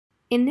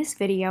In this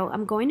video,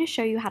 I'm going to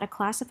show you how to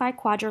classify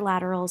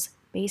quadrilaterals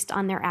based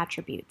on their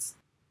attributes.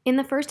 In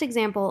the first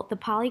example, the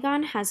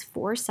polygon has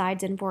 4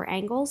 sides and 4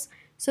 angles,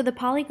 so the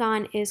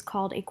polygon is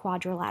called a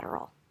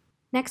quadrilateral.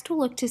 Next, we'll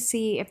look to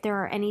see if there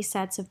are any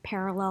sets of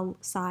parallel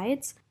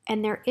sides,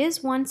 and there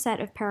is one set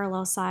of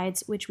parallel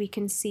sides which we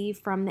can see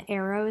from the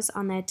arrows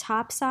on the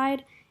top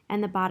side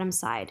and the bottom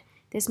side.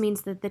 This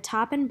means that the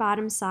top and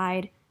bottom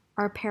side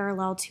are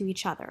parallel to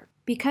each other.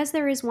 Because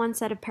there is one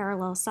set of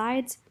parallel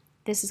sides,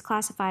 this is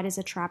classified as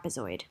a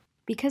trapezoid.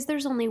 Because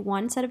there's only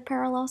one set of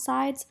parallel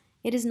sides,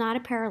 it is not a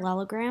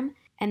parallelogram,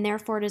 and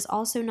therefore it is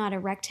also not a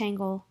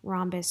rectangle,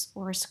 rhombus,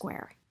 or a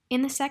square.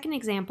 In the second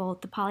example,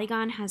 the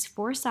polygon has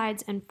 4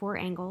 sides and 4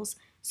 angles,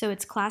 so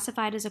it's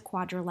classified as a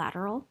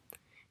quadrilateral.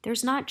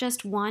 There's not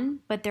just one,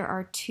 but there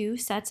are 2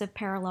 sets of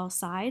parallel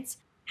sides.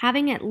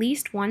 Having at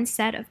least one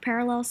set of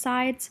parallel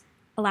sides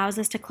allows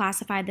us to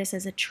classify this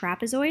as a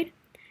trapezoid,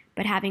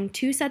 but having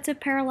 2 sets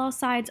of parallel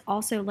sides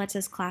also lets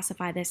us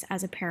classify this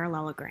as a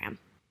parallelogram.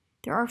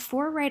 There are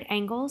 4 right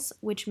angles,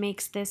 which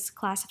makes this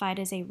classified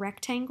as a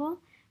rectangle.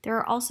 There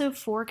are also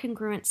 4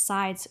 congruent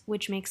sides,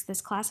 which makes this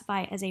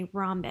classified as a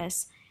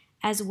rhombus,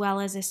 as well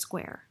as a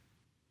square.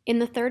 In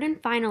the third and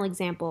final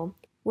example,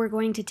 we're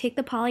going to take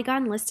the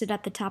polygon listed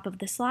at the top of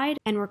the slide,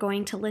 and we're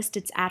going to list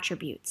its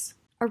attributes.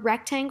 A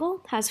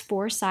rectangle has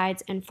 4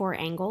 sides and 4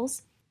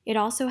 angles. It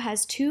also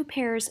has 2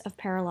 pairs of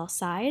parallel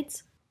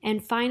sides.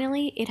 And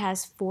finally, it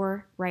has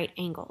 4 right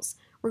angles.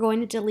 We're going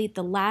to delete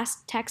the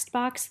last text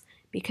box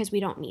because we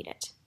don't need it.